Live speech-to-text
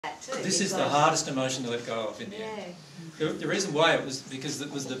This is the hardest emotion to let go of in the end. The reason why it was because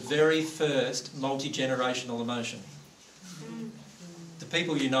it was the very first multi-generational emotion. The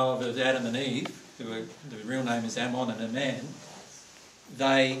people you know of as Adam and Eve, the real name is Ammon and Aman,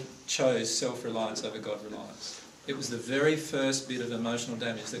 they chose self-reliance over God-reliance. It was the very first bit of emotional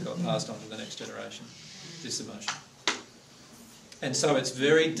damage that got passed on to the next generation, this emotion. And so it's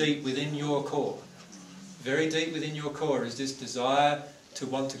very deep within your core. Very deep within your core is this desire to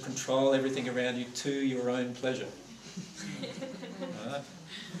want to control everything around you to your own pleasure. Right?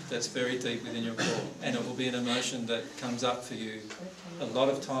 That's very deep within your core. And it will be an emotion that comes up for you a lot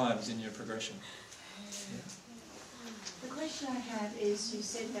of times in your progression. The question I have is, you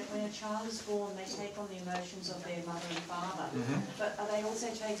said that when a child is born, they take on the emotions of their mother and father. But are they also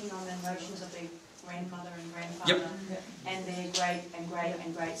taking on the emotions of their grandmother and grandfather? Yep. And their great and great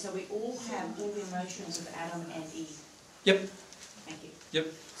and great? So we all have all the emotions of Adam and Eve. Yep. Thank you. Yep.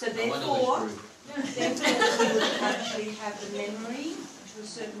 So therefore we would actually have the memory to a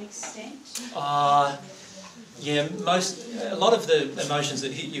certain extent? Yeah, a lot of the emotions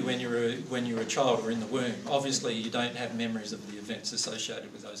that hit you when you were a child or in the womb, obviously you don't have memories of the events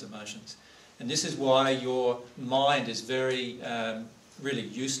associated with those emotions. And this is why your mind is very, really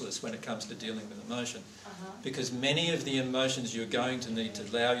useless when it comes to dealing with emotion. Because many of the emotions you're going to need to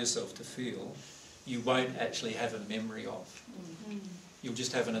allow yourself to feel, you won't actually have a memory of. You'll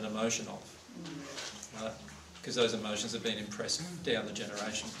just have an emotion of. Right? Because those emotions have been impressed down the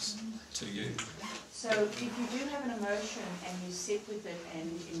generations to you. So if you do have an emotion and you sit with it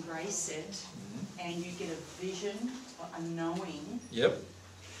and embrace it, and you get a vision, or a knowing... Yep.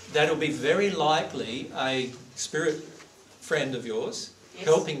 That'll be very likely a spirit friend of yours,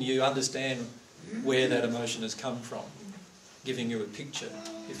 helping you understand where that emotion has come from, giving you a picture,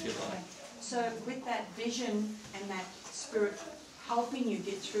 if you like. So with that vision and that spirit helping you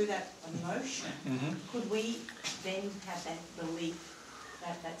get through that emotion, could we then have that belief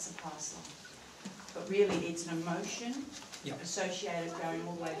that that's a past life? But really it's an emotion associated going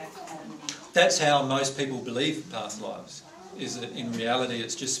all the way back to Adam and Eve. That's how most people believe past lives, is that in reality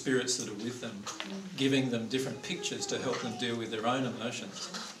it's just spirits that are with them, giving them different pictures to help them deal with their own emotions.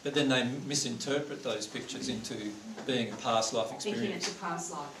 But then they misinterpret those pictures into being a past life experience. Thinking it's a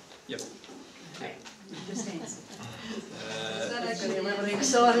past life. Yep. Okay, just answer. Is that actually really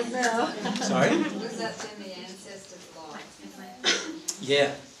exciting now? Sorry? Was that in the ancestors' life?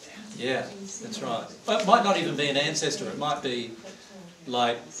 Yeah. Yeah, that's right. Well, it might not even be an ancestor, it might be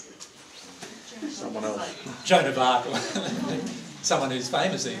like someone else. Joan of Arc or someone who's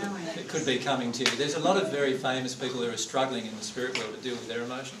famous even. It could be coming to you. There's a lot of very famous people who are struggling in the spirit world to deal with their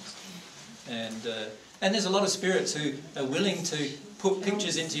emotions. And there's a lot of spirits who are willing to put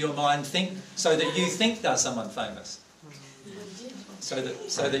pictures into your mind so that you think they're someone famous. So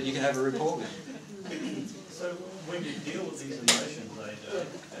that you can have a rapport with them. So when you deal with these emotions,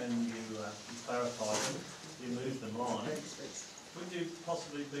 and you clarify them, you move them on, would you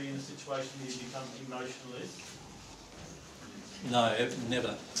possibly be in a situation where you become emotionless? No,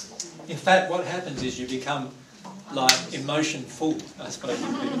 never. In fact, what happens is you become like emotion full, I suppose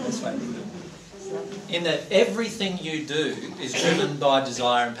would be the best way to put it. In that everything you do is driven by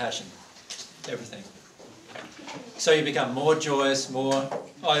desire and passion. Everything. So you become more joyous, more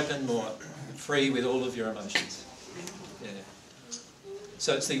open, more free with all of your emotions.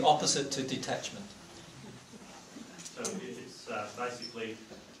 So it's the opposite to detachment. So it's basically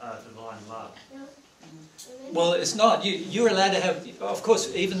divine love. Well, it's not. You're allowed to have, of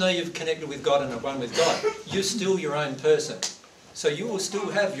course, even though you've connected with God and are one with God, you're still your own person. So you will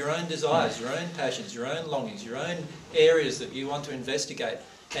still have your own desires, your own passions, your own longings, your own areas that you want to investigate.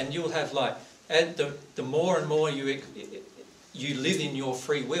 And you'll have and the more and more you live in your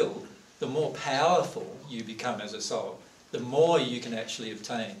free will, the more powerful you become as a soul. The more you can actually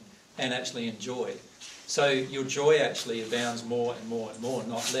obtain and actually enjoy. So your joy actually abounds more and more and more,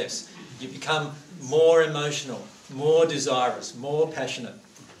 not less. You become more emotional, more desirous, more passionate.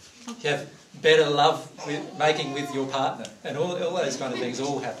 You have better love making with your partner. And all those kind of things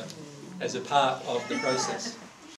all happen as a part of the process.